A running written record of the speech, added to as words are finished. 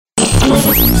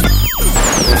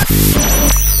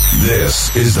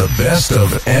This is the best of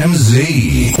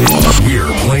MZ. We're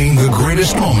playing the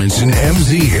greatest moments in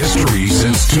MZ history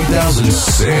since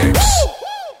 2006.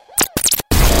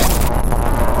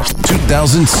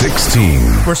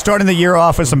 2016. We're starting the year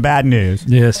off with some bad news.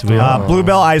 Yes, we are.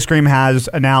 Bluebell Ice Cream has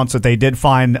announced that they did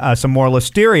find some more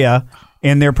listeria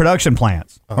in their production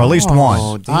plants, or at least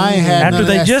one. I ain't had After none of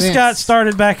they that just since. got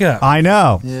started back up. I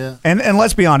know. Yeah. And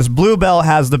let's be honest, Bluebell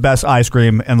has the best ice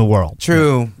cream in the world.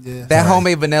 True. Yeah. That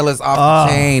homemade vanilla is off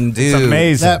the chain, dude. It's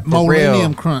amazing. That For real.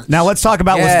 Millennium Crunch. Now let's talk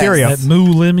about Yes. listeria. That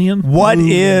Moolimium. What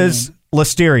is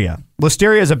listeria?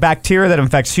 Listeria is a bacteria that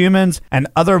infects humans and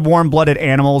other warm-blooded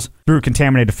animals through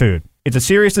contaminated food. It's a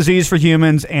serious disease for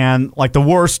humans, and like the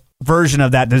worst version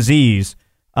of that disease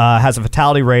has a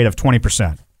fatality rate of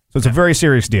 20%. So it's a very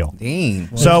serious deal. Dang.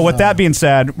 So with that being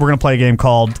said, we're going to play a game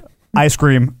called Ice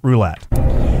Cream Roulette.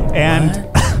 And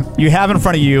you have in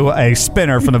front of you a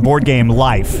spinner from the board game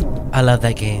Life. I love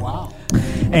that game.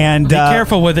 And Be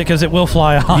careful with it because it will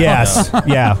fly off. Yes,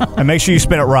 yeah. And make sure you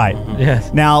spin it right.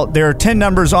 Yes. Now, there are 10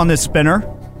 numbers on this spinner.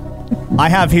 I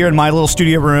have here in my little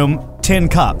studio room 10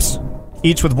 cups,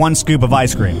 each with one scoop of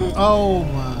ice cream. Oh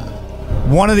my.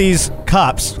 One of these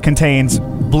cups contains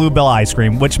Bluebell ice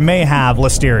cream, which may have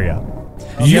listeria.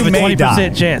 You have a may 20% die.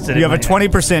 chance that You it have a may.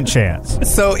 20% chance.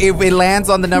 So if it lands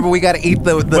on the number, we got to eat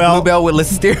the Well- Bluebell with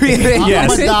listeria.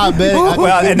 Yes. I'm a diabetic.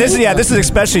 Well, and this is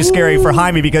especially scary for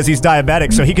Jaime because he's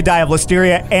diabetic, so he could die of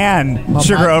listeria and My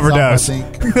sugar mouth is overdose. off,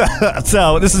 I think.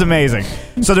 So this is amazing.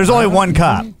 So there's only one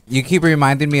cup. You keep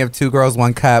reminding me of Two Girls,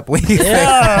 One Cup. When you say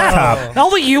Yeah.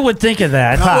 Only you would think of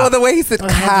that. well, the way he said cup.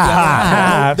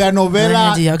 La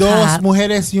novela Medio Dos cup.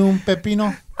 Mujeres y un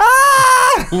Pepino.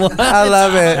 I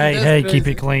love it. Hey, keep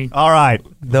it clean. All right.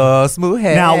 Dos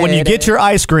mujeres. Now, when you get your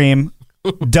ice cream,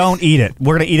 don't eat it.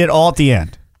 We're going to eat it all at the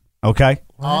end. Okay?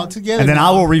 All together. And then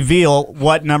I now. will reveal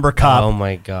what number cup Oh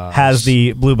my god. has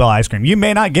the Bluebell ice cream. You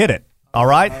may not get it. All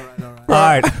right? All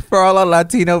right. For all our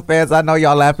Latino fans, I know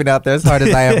y'all laughing out there as hard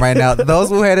as I am right now. Those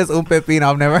mujeres un pepino.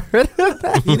 I've never heard of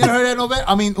that. You never heard that novela?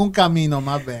 I mean, Un Camino,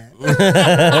 my bad.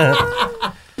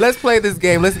 Let's play this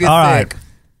game. Let's get All right.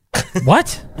 sick.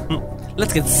 What?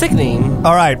 Let's get sickening.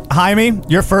 All right. Jaime,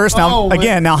 you're first. Now, man.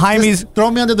 again, now Jaime's... Just throw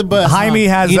me under the bus. Jaime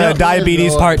huh? has You know-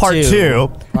 diabetes Part part two.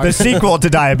 two, the sequel to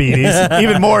diabetes,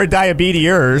 even more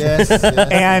diabetiers. Yes,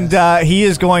 And he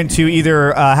is going to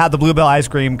either have the Bluebell ice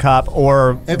cream cup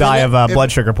or If die it- of if-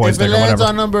 blood sugar poisoning If it or lands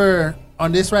whatever.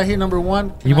 on this right here, number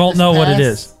one, You won't know what it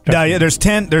is. No, yeah, there's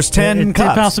 10 It's 10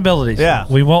 cups. possibilities. Yeah.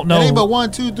 We won't It know. ain't but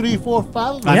 1, 2, 3, 4,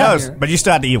 5. I know, Here. but you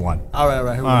still have to eat one. All right.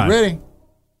 Here we All right. go. Ready?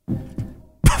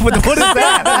 what is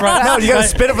that? No, you got to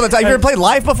spin it for the time. You ever played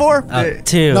Life before?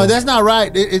 Two. No, that's not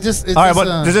right. It just. All right,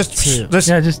 but just two.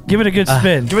 Yeah, just give it a good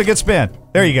spin. give it a good spin.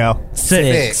 There you go.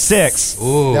 Six. 6.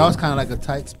 Ooh. that was kind of like a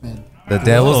tight spin. The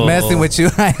devil's Oh. messing with you.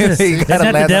 Is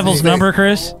that the devil's number,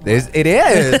 Chris? It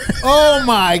is. Oh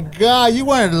my God, you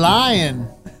weren't lying.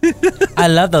 I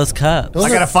love those cups. Those I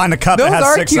got to are- find a cup those that has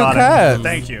are 6 cute on cups. it.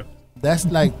 Thank you. That's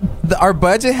like. Our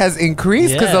budget has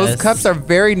increased because those Yes. cups are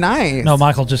very nice. No,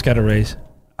 Michael just got a raise.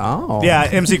 Oh. Yeah,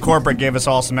 MC Corporate gave us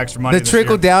all some extra money. The this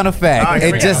trickle year. down effect. Oh, here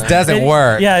we It go. just doesn't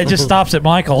work. Yeah, it just stops at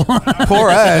Michael.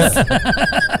 Poor us.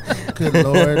 Good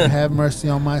Lord, have mercy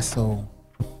on my soul.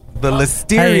 The Hey,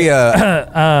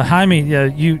 listeria. Jaime,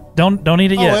 you don't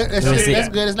eat it Oh, yet. that's Let me see.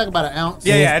 good. It's like about an ounce.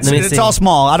 Yeah, it's, Let me it's see. all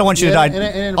small. I don't want you to Yeah, die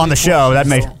it ain't a on the big show.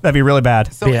 portion, That'd be really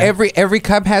bad. So Yeah. every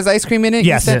cup has ice cream in it?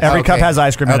 Yes, you said? every cup has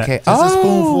ice cream in it. Okay. Just a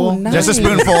spoonful. nice. Just a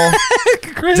spoonful.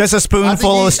 Just a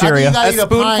spoonful of listeria. A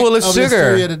spoonful of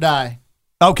sugar. Listeria to die.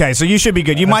 Okay, so you should be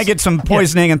good. You might get some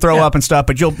poisoning and throw up and stuff,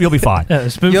 but you'll be fine. A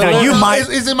spoonful, Now, you Oh, might-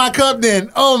 It's in my cup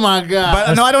then. Oh my God.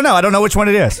 But no, I don't know. I don't know which one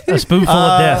it is. a spoonful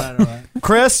of death.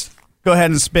 Chris, go ahead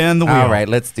and spin the wheel. All right,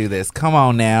 let's do this. Come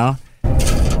on now.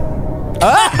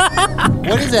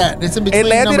 What is that? It's in between It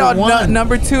landed number on one.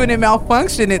 number 2 and it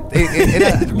malfunctioned.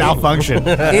 It Malfunction.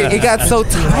 it got so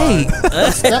tight.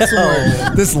 That's the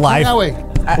word. This life That way.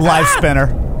 life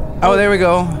spinner. Oh, there we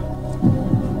go.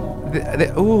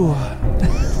 Ooh.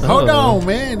 Hold on,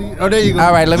 man. Oh, there you go.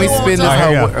 All right, let me Go on spin this. top.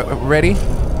 All right, here hoe. Ready?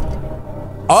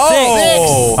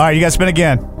 Oh! All right, you got to spin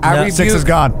again. I 6 is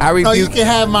gone. I Oh, you rebuke. can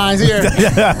have mine here.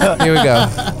 Here we go.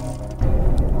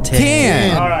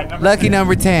 10. All right, number Lucky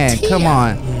number 10. Come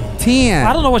on. 10.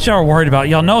 I don't know what y'all are worried about.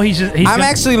 Y'all know he's I'm gonna-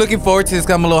 actually looking forward to this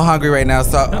 'cause I'm a little hungry right now.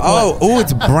 So,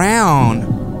 it's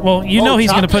brown. Well, you know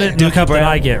he's going to put it in the cup that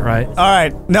I get, right? All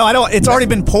right. No, I don't. It's already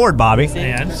been poured, Bobby.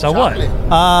 And so what?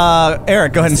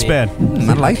 Eric, go ahead and spin.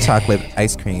 I like chocolate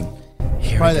ice cream.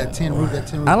 Probably that tin root.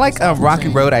 I like Rocky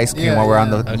Road ice cream Yeah, while we're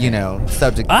on yeah. the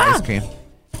subject of ice cream.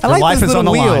 I like life this is on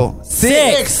little the wheel. line.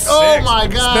 Six. Oh my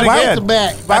God! Spin Back again. to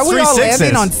back. Why That's we three all sixes.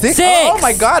 landing on six? Six. Oh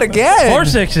my God! Again. 4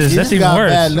 sixes. You That's just even got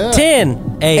worse. bad luck.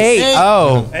 10. 8. Eight.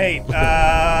 Oh. Hey,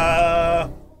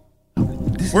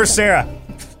 where's Sarah?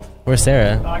 Where's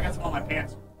Sarah? I got some on my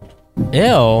pants.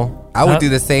 Ew. I would do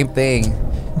the same thing.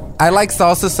 I like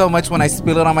salsa so much when I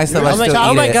spill it on myself, I Oh my still god! eat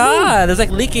Oh my it. god! There's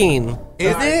like leaking.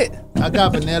 Is it? I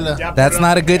got vanilla. That's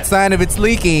not a good sign if it's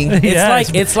leaking.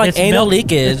 It's like anal milk.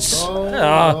 leakage.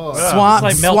 Swamp, It's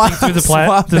like melting through the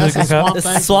swamp. through That's the a swamp cup.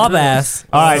 thing. It's swab ass.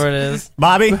 All right. Whatever it is.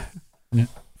 Bobby,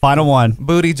 final one.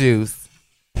 Booty juice.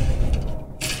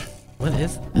 What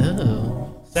is?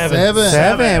 Ew. 7.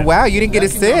 7. Wow, you didn't get a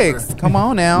Lucky 6. number. Come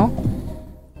on now.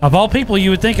 Of all people, you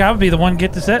would think I would be the one to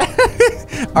get the set.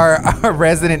 Our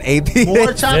resident AP.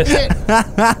 More chocolate. Did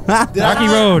Rocky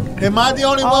I- Road. Am I the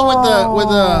only one with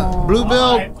the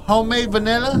Bluebell homemade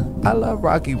vanilla? I love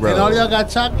Rocky And all Road. y'all got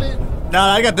chocolate? No,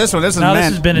 I got this one. This is No, mint.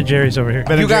 this is Ben and Jerry's over here.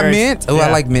 Ben You and got Jerry's. mint? Oh, I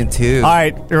Yeah. like mint too. All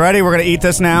right, you ready? We're gonna eat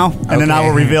this now, and then I will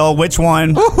Okay. reveal which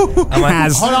one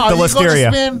has Hold on. the Are you going to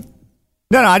listeria. spin?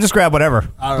 No, I just grab whatever,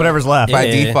 All right. whatever's left. By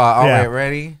Yeah. default. All Yeah. right,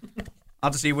 ready? I'll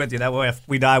just eat with you. That way, if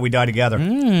we die together.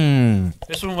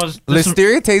 This one was. This, one-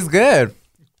 Listeria tastes good.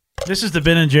 this is the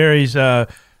Ben and Jerry's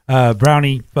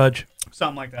brownie fudge.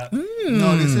 Something like that.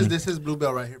 No, this is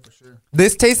Bluebell right here for sure.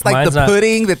 This tastes like Mine's the not-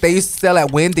 pudding that they used to sell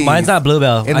at Wendy's. Mine's not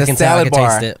Bluebell. In I the can tell. I salad can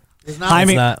bar. taste it. It's not.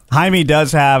 Jaime, not. Jaime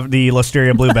does have the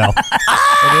Listeria Bluebell.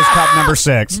 It is cup number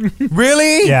 6.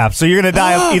 Really? Yeah, so you're gonna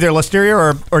die of either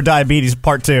Listeria or diabetes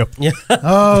part 2.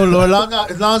 Oh Lord,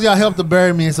 as long as y'all help to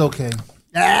bury me, it's okay.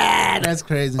 Ah, that's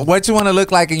crazy. What you want to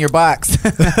look like in your box?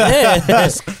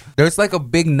 There's like a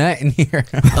big nut in here.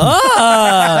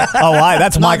 Ah. Oh, why?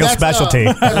 That's No, Michael's that's, specialty.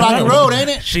 That's Rocky Road, ain't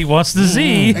it? She wants the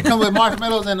Z. It comes with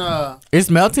marshmallows and It's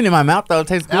melting in my mouth though. It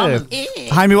tastes good. almonds.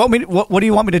 Jaime, what do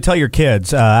you want me to tell your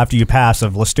kids after you pass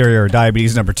of Listeria or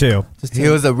diabetes number 2? He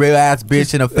was a real ass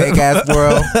bitch in a fake ass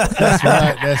world. That's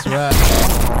right. That's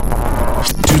right.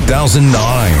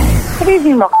 2009. Good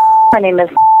evening, my name is.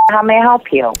 How may I help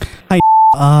you?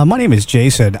 My name is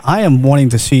Jason. I am wanting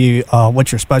to see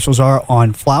what your specials are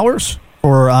on flowers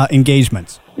for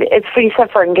engagements. It's for you said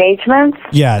for engagements.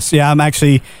 Yes, yeah, I'm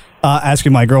actually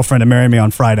asking my girlfriend to marry me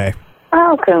on Friday.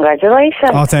 Oh,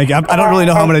 congratulations! Oh, thank you. I don't really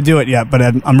know how I'm going to do it yet, but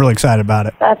I'm really excited about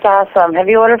it. That's awesome. Have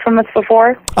you ordered from us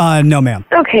before? No, ma'am.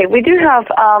 Okay, we do have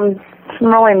some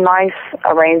really nice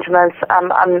arrangements.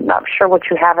 I'm not sure what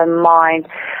you have in mind.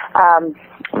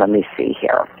 Let me see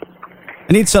here.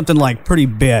 I need something like pretty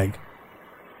big.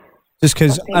 Just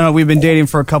because, I don't know, we've been dating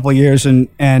for a couple of years and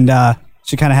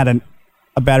she kind of had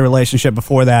a bad relationship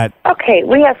before that. Okay,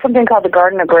 we have something called the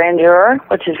Garden of Grandeur,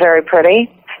 which is very pretty.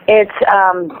 It's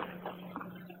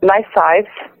nice size,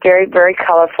 very, very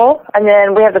colorful. And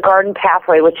then we have the Garden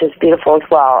Pathway, which is beautiful as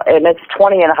well. And it's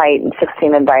 20 in height and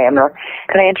 16 in diameter.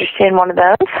 Can I interest you in one of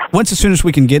those? When's as soon as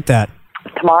we can get that?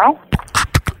 Tomorrow?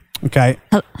 Okay.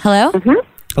 Hello?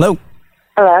 Hello?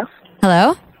 Hello?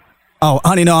 Hello? Oh,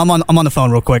 honey, no, I'm on the phone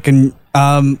real quick. And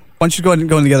why don't you go ahead and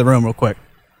go in the other room real quick?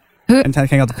 Who- And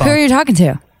hang out the phone. Who are you talking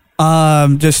to?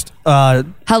 Just Hello?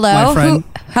 my friend.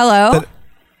 Hello? that-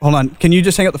 hold on. Can you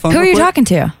just hang up the phone? Who are real you quick? talking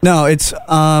to? No, it's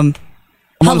I'm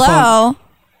on the phone. Hello?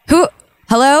 Who?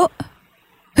 Hello?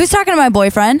 Who's talking to my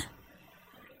boyfriend?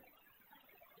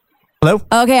 Hello?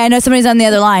 Okay, I know somebody's on the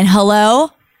other line. Hello?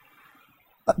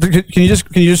 Can you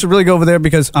just really go over there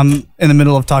because I'm in the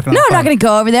middle of talking on No, the I'm phone. not going to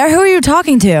go over there. Who are you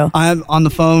talking to? I'm on the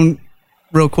phone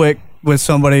real quick with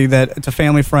somebody that it's a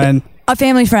family friend A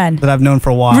family friend. that I've known for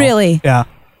a while. Really? Yeah.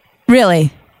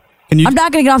 Really? Can you I'm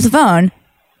not going to get off the phone.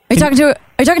 Are you talking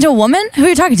to a woman? Who are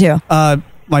you talking to?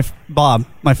 Bob,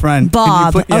 my friend. Can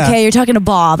you Bob. yeah. Okay, you're talking to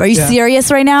Bob. Are you Yeah. serious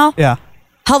right now? Yeah.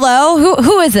 Hello?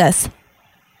 Who is this?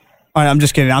 All right, I'm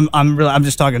just kidding. I'm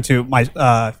just talking to my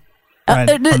friend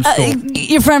from school.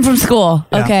 Your friend from school.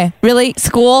 Yeah. Okay. Really?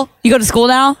 School? You go to school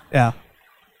now? Yeah.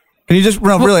 Can you just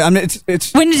really? I mean,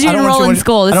 it's. When did you I don't enroll want in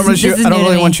school? I don't, This is I don't new to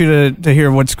really me. want you to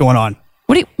hear what's going on.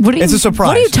 What do you? It's a surprise.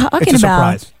 What are you talking it's a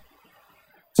about? surprise.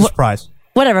 It's a surprise.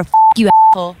 Whatever. You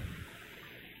asshole.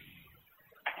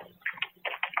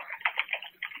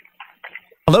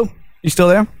 Hello? You still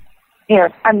there? Here,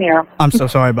 I'm here. I'm so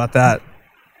sorry about that.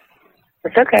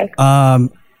 It's okay. I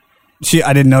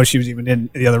didn't know she was even in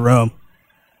the other room.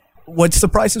 What's the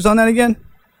prices on that again?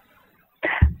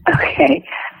 Okay.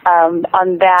 On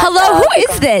that. Hello? Who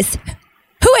is this?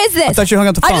 Who is this? I thought you hung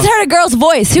up the I phone. just heard a girl's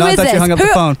voice. Who No, I is thought you this? hung up the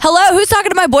phone. Hello? Who's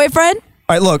talking to my boyfriend?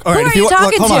 All right, look. All right, Who if are you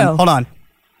talking hold to? on, hold on.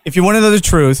 If you want to know the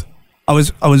truth, I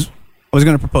was going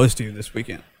to propose to you this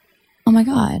weekend. Oh my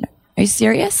God. Are you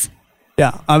serious?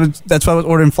 Yeah, that's why I was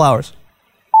ordering flowers.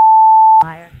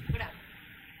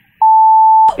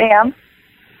 Ma'am.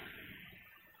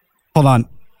 Hold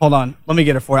on. Let me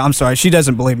get her for you. I'm sorry. She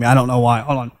doesn't believe me. I don't know why.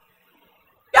 Hold on.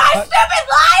 You're a stupid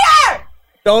liar!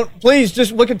 Don't, please,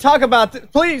 just, we can talk about this.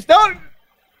 Please, don't.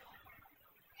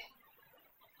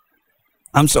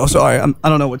 I'm so sorry. I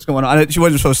don't know what's going on. She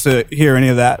wasn't supposed to hear any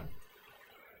of that.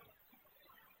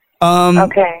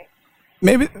 Okay.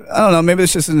 Maybe, I don't know. Maybe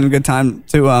this just isn't a good time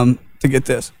to get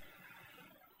this.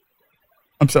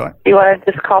 I'm sorry. You want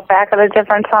to just call back at a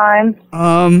different time?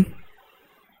 I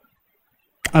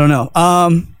don't know.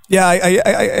 Yeah,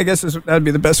 I guess that'd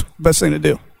be the best thing to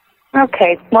do.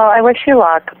 Okay. Well, I wish you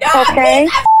luck. Okay.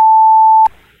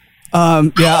 Yeah. Hey,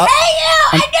 you!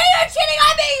 I knew you were cheating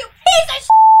on me, you piece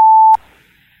of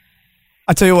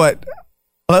I tell you what.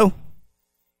 Hello?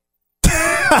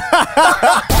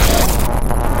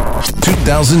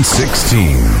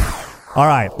 2016. All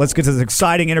right, let's get to this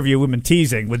exciting interview we've been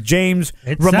teasing with James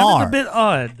It Remar. sounded a bit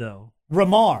odd, though.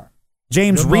 Remar.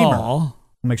 James Reamer. Dumas. I'll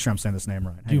make sure I'm saying this name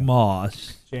right. Hang on.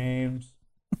 Dumas. James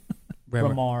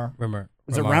Remmer. Remar. Remmer.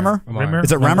 Is it Remmer? Remmer?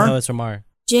 Is it Remmer? No, it's Remar.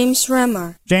 James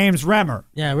Remmer. James Remmer.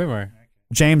 Yeah, Remmer.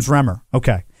 James Remmer.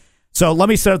 Okay. So let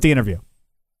me set up the interview. It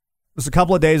was a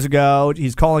couple of days ago.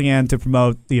 He's calling in to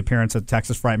promote the appearance at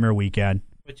Texas Frightmare Weekend.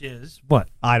 Which is what?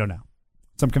 I don't know.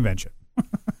 Some convention.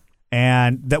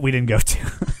 And that we didn't go to.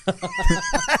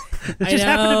 It just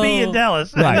happened to be in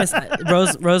Dallas. I missed-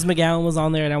 Rose McGowan was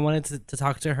on there, and I wanted to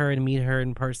talk to her and meet her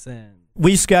in person.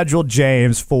 We scheduled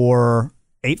James for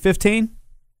 8:15.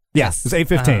 Yes, it was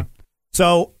 8:15.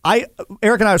 So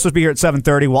Eric and I are supposed to be here at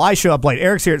 7:30. Well, I show up late.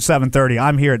 Eric's here at 7:30.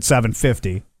 I'm here at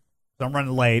 7:50. So I'm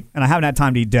running late, and I haven't had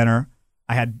time to eat dinner.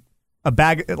 I had a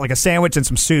bag, like a sandwich and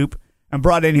some soup, and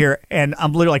brought it in here, and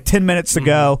I'm literally like 10 minutes to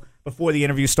go before the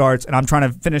interview starts, and I'm trying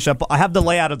to finish up. I have the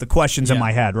layout of the questions in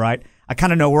my head, right? I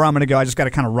kind of know where I'm going to go. I just got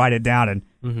to kind of write it down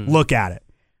and look at it.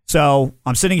 So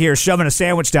I'm sitting here shoving a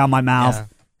sandwich down my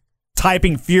mouth,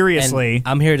 typing furiously. And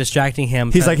I'm here distracting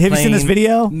him. He's like, have you seen this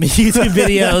video? YouTube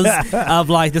videos of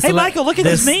like this. Hey, Michael, look at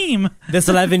this meme. This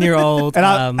 11-year-old. And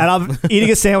I'm eating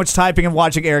a sandwich, typing, and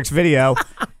watching Eric's video.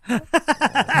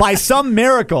 By some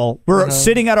miracle, we're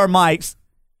sitting at our mics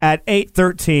at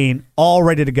 8:13, all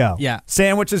ready to go. Yeah.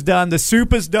 Sandwich is done. The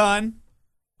soup is done.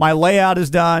 My layout is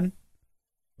done.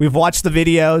 We've watched the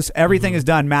videos. Everything is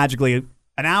done magically.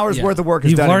 An hour's worth of work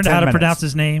is You've done in learned 10 how to minutes. pronounce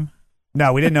his name?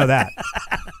 No, we didn't know that.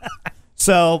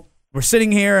 So we're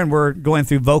sitting here and we're going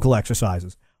through vocal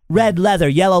exercises. Red leather,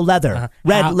 yellow leather,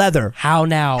 red leather. How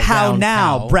now? How brown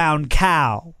now, cow? brown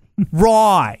cow.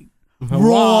 Right.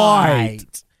 Right.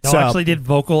 Y'all actually did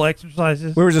vocal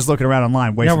exercises? We were just looking around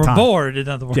online, Yeah, wasting we're time. bored, in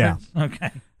other words. Yeah.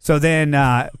 Okay. So then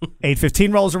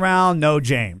 8:15 rolls around. No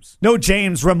James. No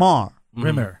James Remar.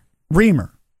 Rimmer.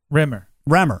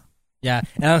 Remmer. Yeah,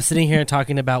 and I'm sitting here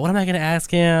talking about what am I going to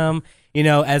ask him? You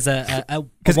know, as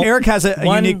Because Eric has a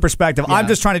unique perspective. Yeah. I'm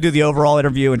just trying to do the overall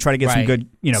interview and try to get some Right. good,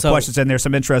 So- questions in there,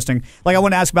 some interesting. Like I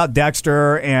want to ask about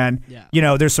Dexter, and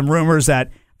there's some rumors that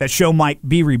show might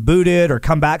be rebooted or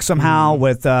come back somehow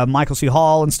with Michael C.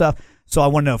 Hall and stuff. So I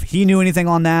want to know if he knew anything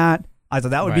on that. I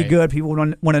thought that would be Right. good. People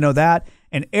want to know that.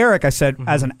 And Eric, I said,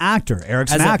 as an actor,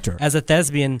 Eric's an actor. As a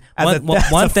thespian. As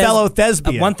a fellow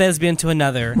thespian. One thespian to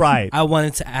another. Right. I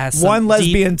wanted to ask some One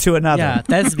lesbian to another. Yeah,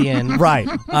 thespian. Right.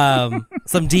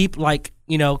 Some deep,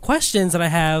 questions that I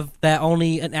have that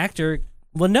only an actor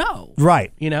will know.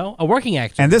 Right. A working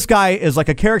actor. And this guy is like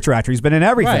a character actor. He's been in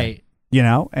everything.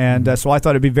 Right. And so I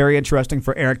thought it'd be very interesting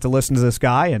for Eric to listen to this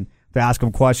guy and to ask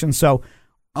him questions. So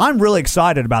I'm really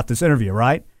excited about this interview,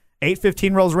 right?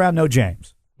 8:15 rolls around, no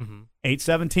James.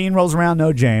 8:17 rolls around,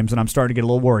 no James, and I'm starting to get a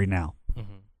little worried now.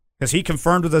 Because he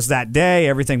confirmed with us that day,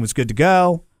 everything was good to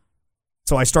go.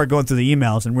 So I start going through the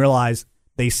emails and realize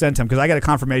they sent him, because I got a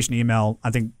confirmation email, I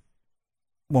think,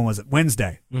 when was it?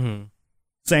 Wednesday.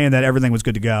 Saying that everything was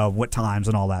good to go, what times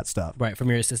and all that stuff. Right, from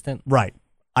your assistant? Right.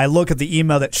 I look at the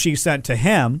email that she sent to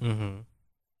him.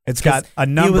 It's got a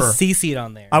number. He was CC'd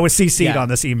on there. I was CC'd on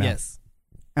this email. Yes.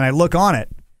 And I look on it.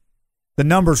 The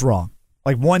number's wrong.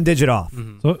 Like one digit off.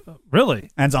 So, really?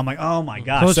 And so I'm like, oh my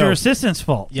gosh. So it's your assistant's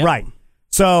fault. Yep. Right.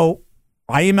 So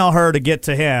I email her to get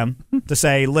to him to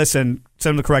say, listen,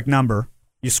 send him the correct number.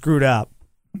 You screwed up.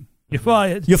 You're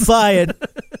fired. You're fired.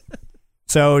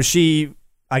 So she,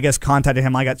 I guess, contacted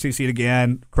him. I got CC'd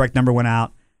again. Correct number went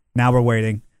out. Now we're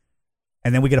waiting.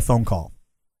 And then we get a phone call.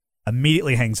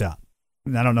 Immediately hangs up.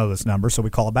 And I don't know this number, so we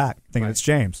call back, thinking it's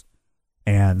James.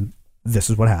 And this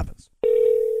is what happens.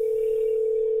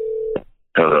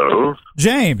 Hello?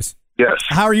 James. Yes.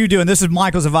 How are you doing? This is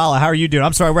Michael Zavala. How are you doing?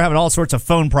 I'm sorry, we're having all sorts of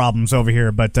phone problems over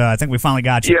here, but I think we finally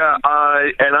got you. Yeah,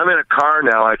 and I'm in a car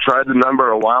now. I tried the number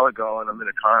a while ago, and I'm in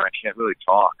a car, and I can't really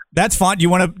talk. That's fine. Do you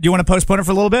want to postpone it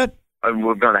for a little bit?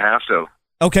 We're going to have to.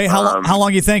 Okay. How long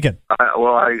are you thinking?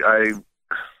 I'm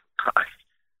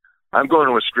going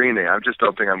to a screening. I just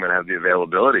don't think I'm going to have the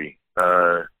availability.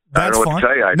 I That's don't know fine. what to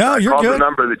tell you. No, I you're called good. the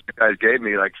number that you guys gave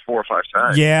me like 4 or 5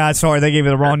 times. Yeah, sorry, they gave you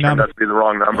the wrong It turned number. out to be the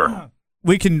wrong number.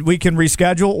 We can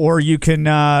reschedule, or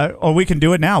we can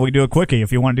do it now. We can do a quickie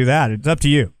if you want to do that. It's up to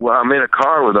you. Well, I'm in a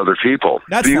car with other people.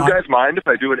 That's do you fine. guys mind if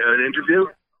I do an interview?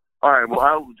 All right, well,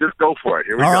 I'll just go for it.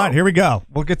 Here we go. All right, here we go.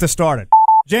 We'll get this started.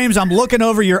 James, I'm looking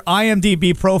over your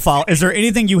IMDb profile. Is there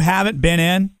anything you haven't been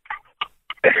in?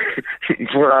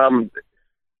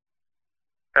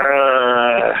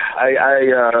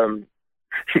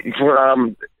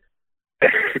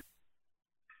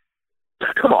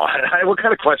 Come on. What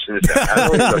kind of question is that? I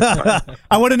don't even know.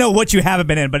 I want to know what you haven't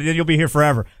been in, but you'll be here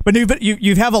forever. But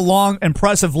you have a long,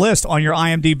 impressive list on your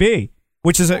IMDb,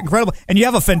 which is incredible. And you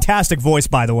have a fantastic voice,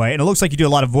 by the way, and it looks like you do a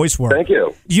lot of voice work. Thank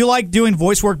you. Do you like doing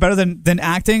voice work better than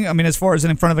acting? I mean, as far as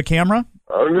in front of a camera?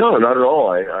 Oh no, not at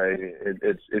all.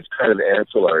 It's kind of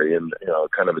ancillary and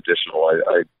kind of additional.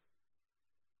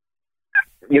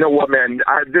 You know what, man?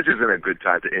 This isn't a good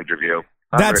time to interview.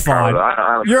 That's fine.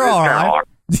 You're all right.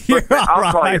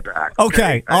 I'll call you back.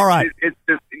 Okay, all right. It's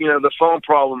just the phone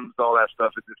problems, all that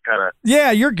stuff. It's just kind of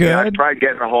you're good. I tried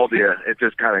getting a hold of you. It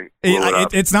just kind of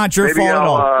it's not your fault at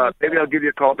all. Maybe I'll give you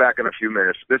a call back in a few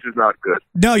minutes. This is not good.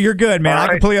 No, you're good, man. All right.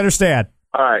 I completely understand.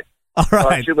 All right. All right.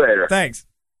 Talk to you later. Thanks.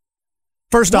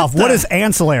 First off, what is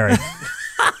ancillary?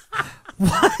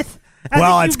 What?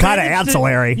 Well, it's kind of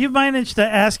ancillary. You managed to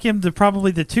ask him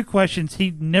probably the 2 questions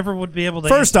he never would be able to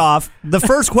First off, the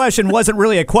first question wasn't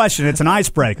really a question. It's an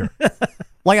icebreaker.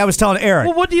 Like I was telling Eric.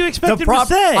 Well, what do you expect him to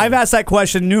say? I've asked that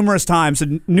question numerous times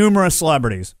to numerous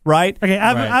celebrities, right? Okay,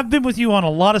 I've been with you on a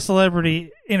lot of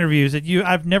celebrity interviews, and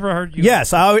I've never heard you.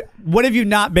 Yes. What have you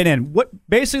not been in?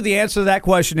 Basically, the answer to that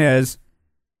question is,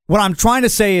 what I'm trying to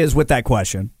say is with that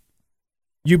question,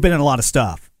 you've been in a lot of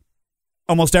stuff.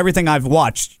 Almost everything I've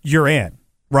watched, you're in,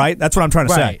 right? That's what I'm trying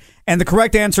to say. And the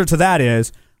correct answer to that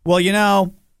is, well,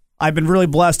 I've been really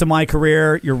blessed in my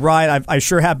career. You're right. I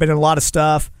sure have been in a lot of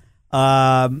stuff.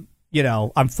 I'm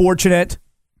fortunate.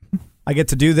 I get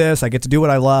to do this. I get to do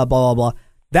what I love, blah, blah, blah.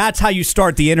 That's how you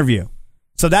start the interview.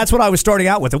 So that's what I was starting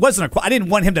out with. It wasn't I didn't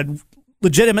want him to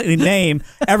legitimately name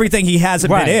everything he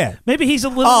hasn't been in. Maybe he's a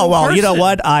little. Oh well, person. you know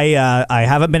what? I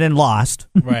haven't been in Lost.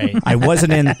 Right. I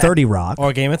wasn't in 30 Rock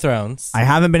or Game of Thrones. I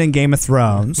haven't been in Game of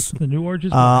Thrones. The New Orange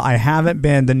is Black. I haven't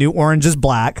been The New Orange is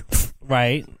Black.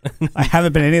 Right. I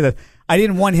haven't been any of the. I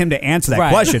didn't want him to answer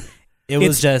that question. It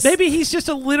was just maybe he's just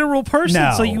a literal person.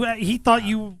 No. So he thought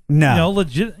you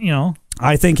legit.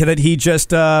 I think that he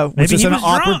just was just in an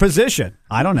awkward position.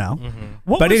 I don't know.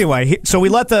 Mm-hmm. But anyway, so we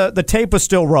let the tape was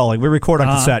still rolling. We record on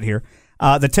cassette here.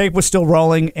 The tape was still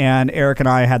rolling, and Eric and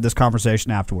I had this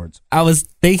conversation afterwards. I was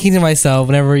thinking to myself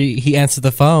whenever he answered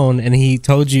the phone and he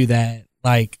told you that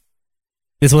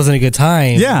this wasn't a good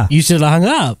time. Yeah, you should have hung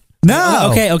up. No.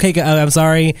 Okay. I'm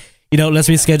sorry. Let's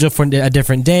reschedule for a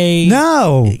different day.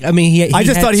 No. I mean, I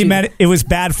just thought he meant it was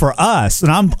bad for us,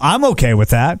 and I'm okay with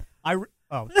that.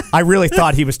 I really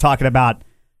thought he was talking about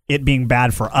it being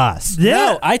bad for us. Yeah.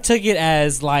 No, I took it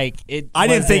as it. I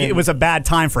didn't think it was a bad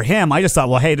time for him. I just thought,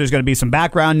 well, hey, there's going to be some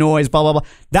background noise, blah, blah, blah.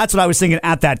 That's what I was thinking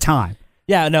at that time.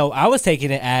 Yeah, no, I was taking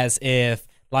it as if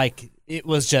it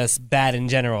was just bad in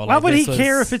general. Why would he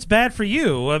care if it's bad for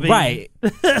you? I mean, right.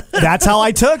 That's how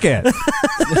I took it.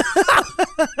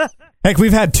 Heck,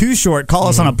 we've had Too Short call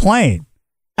us on a plane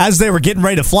as they were getting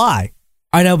ready to fly.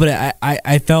 I know, but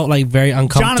I felt very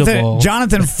uncomfortable.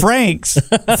 Jonathan Frakes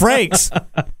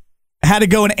had to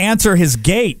go and answer his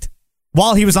gate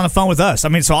while he was on the phone with us. I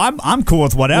mean, so I'm cool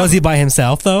with whatever. Was he by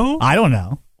himself though? I don't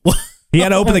know. He had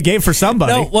to open the gate for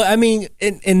somebody. No, well, I mean,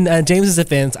 in James's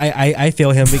defense, I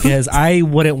feel him because I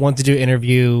wouldn't want to do an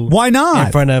interview. Why not?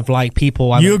 In front of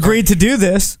people. You agreed to do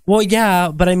this. Well,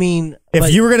 yeah, but I mean,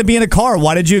 if you were going to be in a car,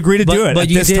 why did you agree to do it at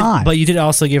this time? But you did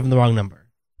also give him the wrong number.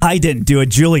 I didn't do it.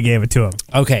 Julie gave it to him.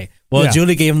 Okay. Well, Yeah.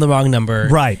 Julie gave him the wrong number.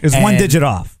 Right. It was one digit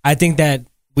off. I think that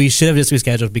we should have just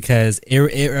rescheduled because it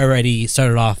already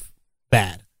started off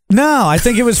bad. No, I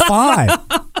think it was fine.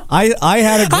 I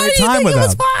had a great time with him. It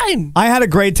was fine. I had a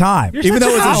great time. You're Even such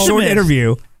though it an was a short optimist.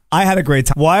 interview, I had a great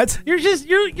time. What? You're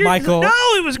Michael. No,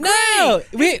 it was great. No,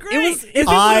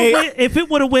 If it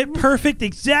would have went perfect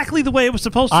exactly the way it was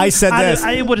supposed to, I said this.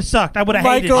 It would have sucked. I would have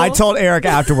hated it. I told Eric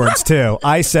afterwards, too.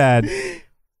 I said,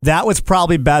 That was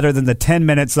probably better than the 10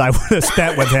 minutes I would have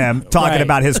spent with him talking Right.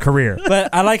 about his career. But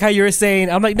I like how you were saying.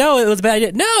 I'm like, no, it was a bad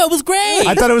idea. No, it was great.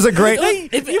 I thought it was a great.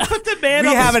 You put the man. We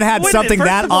on the haven't had wait a something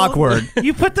minute, that first of all, awkward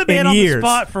You put the man in on years. the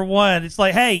spot for one. It's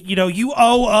like, hey, you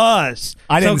owe us.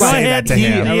 I didn't so go say ahead that to and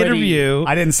do him. the interview.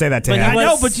 I didn't say that to But him. I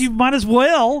know, but you might as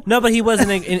well. No, but he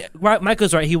wasn't.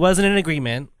 Michael's right. He wasn't in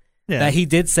agreement. Yeah. That he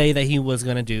did say that he was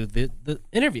going to do the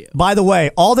interview. By the way,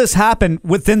 all this happened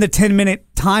within the 10-minute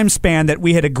time span that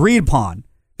we had agreed upon.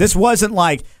 This wasn't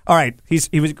like, all right,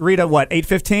 he was agreed at what,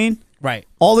 8:15? Right.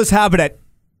 All this happened at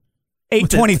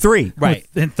 8:23. Right.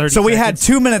 In 30 So we had seconds.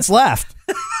 2 minutes left.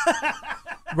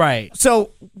 Right.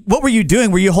 So what were you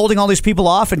doing? Were you holding all these people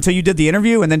off until you did the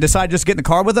interview and then decided just to get in the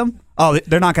car with them? Oh,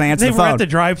 they're not going to answer They the were phone. at the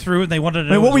drive-through and they wanted to I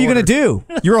know mean, what were his you going to order.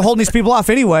 do? You were holding these people off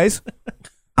anyways.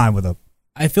 I'm with them.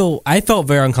 I felt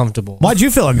very uncomfortable. Why'd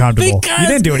you feel uncomfortable? Because You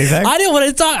didn't do anything. I didn't want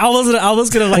to talk. I was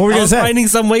gonna What were you I gonna was say? finding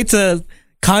some way to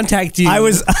contact you. I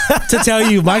was to tell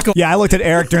you, Michael. Yeah, I looked at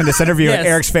Eric during this interview, and Yes.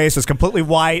 Eric's face was completely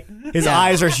white. His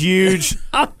eyes are huge.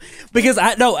 Because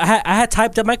I had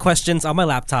typed up my questions on my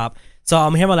laptop, so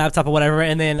I'm here on my laptop or whatever,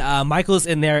 and then Michael's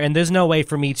in there, and there's no way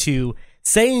for me to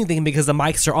say anything because the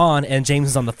mics are on and James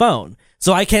is on the phone,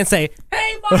 so I can't say,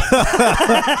 "Hey, Michael."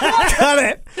 Got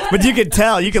it. But you could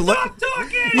tell. You could look.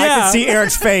 I Yeah. could see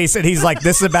Eric's face, and he's like,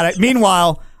 "This is about it."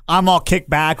 Meanwhile, I'm all kicked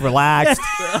back, relaxed.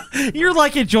 You're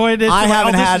like enjoying it. I You're like,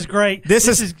 haven't this had. is great. This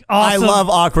is awesome. I love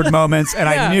awkward moments, and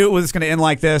Yeah. I knew it was going to end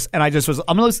like this, and I just was.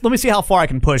 Let me see how far I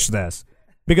can push this,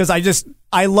 because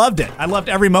I loved it. I loved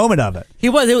every moment of it. He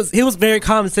was very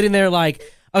calm, sitting there like,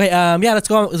 okay, yeah, let's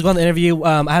go on the interview.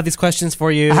 I have these questions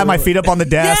for you. I had my feet up on the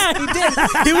desk. Yeah, he did.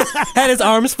 Had his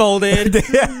arms folded,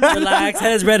 relaxed,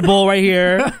 had his Red Bull right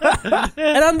here,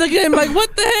 and I'm looking at him like,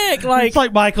 what the heck? Like, It's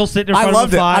like Michael sitting in I front loved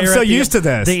of it. the fire. I'm so at used to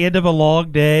this. The end of a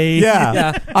long day. Yeah,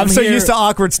 Yeah. I'm so here- used to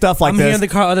awkward stuff like I'm here this. in the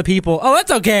car with other people. Oh,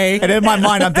 that's okay. And in my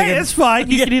mind, I'm Hey, thinking, it's fine.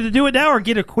 You can either do it now or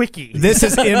get a quickie. this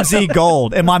is MZ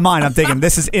Gold. In my mind, I'm thinking,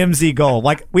 this is MZ Gold.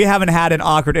 Like, we haven't had an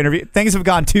awkward interview. Things have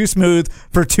gone too smooth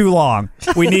for too long.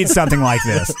 We need something like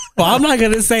this. Well, I'm not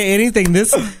gonna say anything.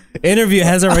 This interview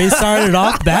has already started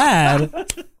off bad.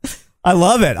 I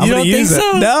love it. I'm You going to don't use think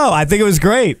it. so? No, I think it was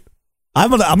great. I'm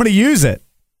gonna use it.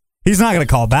 He's not going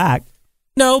to call back.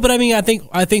 No, but I mean, I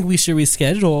think we should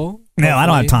reschedule. No, I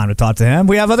don't have time to talk to him.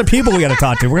 We have other people we got to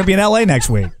talk to. We're going to be in LA next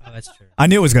week. Oh, that's true. I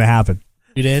knew it was going to happen.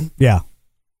 You did? Yeah.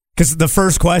 Because the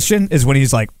first question is when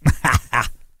he's like,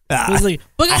 He was like,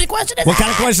 "What kind of question is what that?"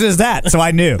 kind of question is that? So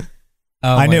I knew.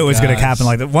 Oh I knew my it was going to gosh. happen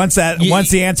like that. Once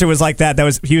the answer was like that,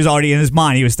 he was already in his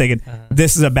mind. He was thinking,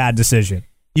 this is a bad decision.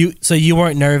 So you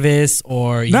weren't nervous,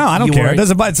 or No, I don't you care. It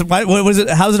weren't- doesn't. What was it?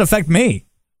 How does it affect me?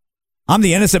 I'm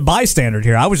the innocent bystander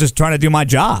here. I was just trying to do my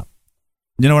job.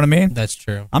 You know what I mean? That's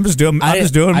true. I'm just doing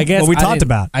what we talked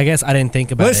about. I guess I didn't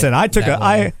think about it. Listen,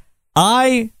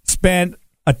 I spent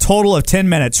a total of 10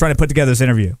 minutes trying to put together this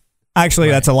interview. Actually,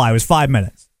 that's a lie. It was 5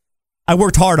 minutes. I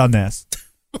worked hard on this.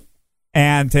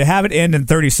 And to have it end in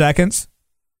 30 seconds,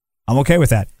 I'm okay with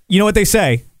that. You know what they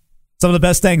say? Some of the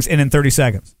best things end in 30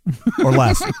 seconds or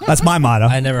less. That's my motto.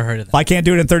 I never heard of If that. I can't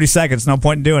do it in 30 seconds, no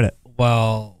point in doing it.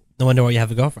 Well, no wonder why you have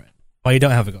a girlfriend. Why you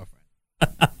don't have a girlfriend?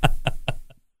 I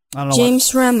don't know James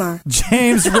Remmer.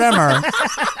 James Remmer.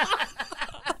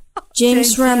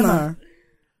 James Remmer.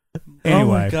 Anyway. Oh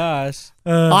my gosh.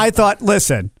 I thought,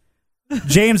 listen,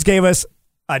 James gave us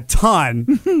a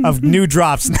ton of new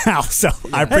drops now, so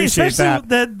I appreciate that.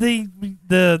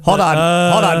 Hold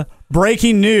on.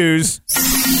 Breaking news.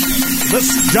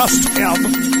 This just in.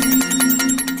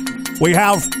 We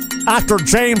have actor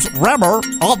James Remmer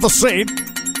on the scene.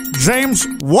 James,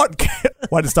 why'd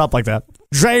it stop like that?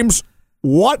 James,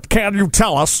 what can you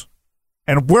tell us,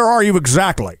 and where are you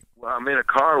exactly? Well, I'm in a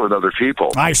car with other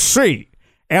people. I see.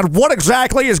 And what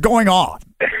exactly is going on?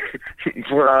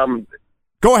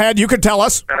 Go ahead, you can tell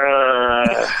us.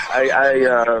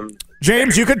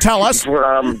 James, you can tell us.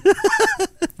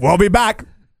 We'll be back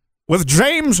with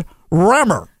James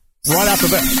Remmer right after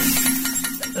this.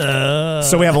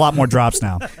 So we have a lot more drops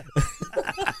now.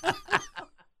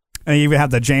 And you even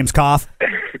have the James cough.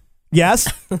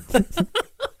 Yes?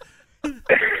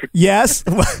 Yes?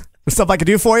 Stuff I could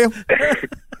do for you?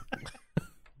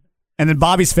 And then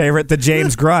Bobby's favorite, the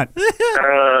James grunt.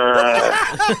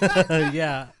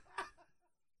 Yeah.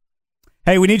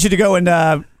 Hey, we need you to go and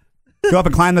go up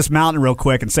and climb this mountain real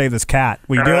quick and save this cat.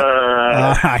 Will you do it?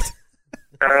 All right.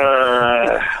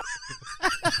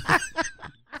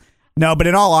 No, but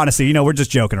in all honesty, we're just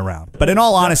joking around. But in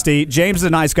all honesty, James is a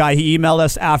nice guy. He emailed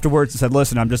us afterwards and said,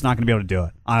 listen, I'm just not going to be able to do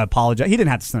it. I apologize. He didn't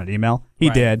have to send an email. He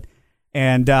did.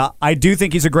 And I do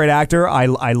think he's a great actor. I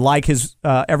like his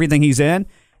everything he's in.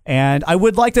 And I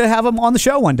would like to have him on the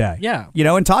show one day. Yeah. You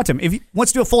know, and talk to him. If he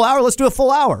wants to do a full hour, let's do a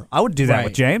full hour. I would do that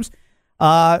with James.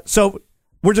 So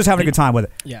we're just having a good time with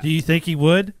it. Yeah. Do you think he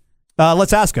would?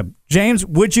 Let's ask him. James,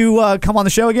 would you come on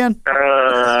the show again?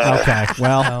 Okay.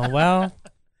 Well. Well.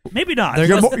 Maybe not.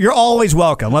 You're always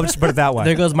welcome. Let's put it that way.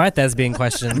 There goes my thespian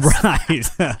questions. Right.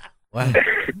 Wow.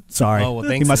 Sorry. Oh, well,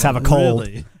 thanks, he must man. have a cold.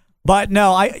 Really? But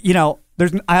no, I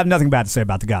have nothing bad to say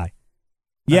about the guy.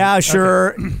 Yeah,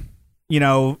 sure. Okay. You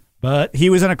know, but he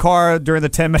was in a car during the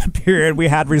 10-minute period we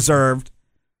had reserved.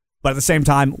 But at the same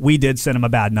time, we did send him a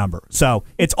bad number. So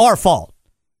it's our fault.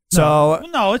 So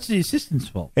no, it's the assistant's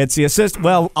fault. It's the assistant.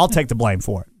 Well, I'll take the blame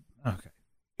for it. Okay.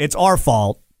 It's our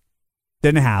fault.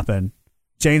 Didn't happen.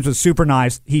 James was super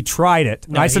nice. He tried it.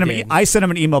 No, I sent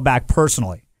him an email back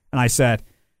personally, and I said,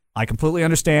 I completely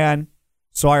understand.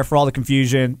 Sorry for all the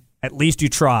confusion. At least you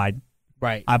tried.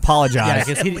 Right. I apologize. Yeah,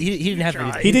 because he didn't have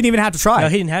to. He didn't even have to try. No,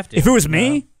 he didn't have to. If it was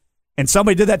me and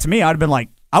somebody did that to me, I'd have been like,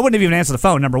 I wouldn't have even answered the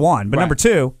phone, number one. But number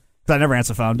two, because I never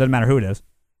answer the phone, doesn't matter who it is.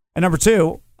 And number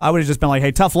two, I would have just been like,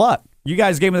 hey, tough luck. You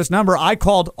guys gave me this number. I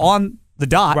called on the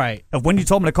dot of when you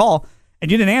told me to call, and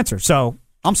you didn't answer. So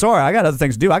I'm sorry. I got other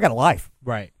things to do. I got a life.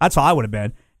 Right. That's how I would have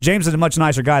been. James is a much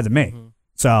nicer guy than me.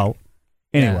 So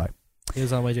anyway. Yeah. He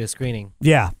was on the way to a screening.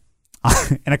 Yeah.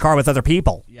 In a car with other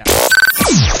people. Yeah.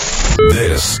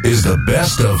 This is the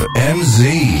best of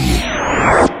MZ.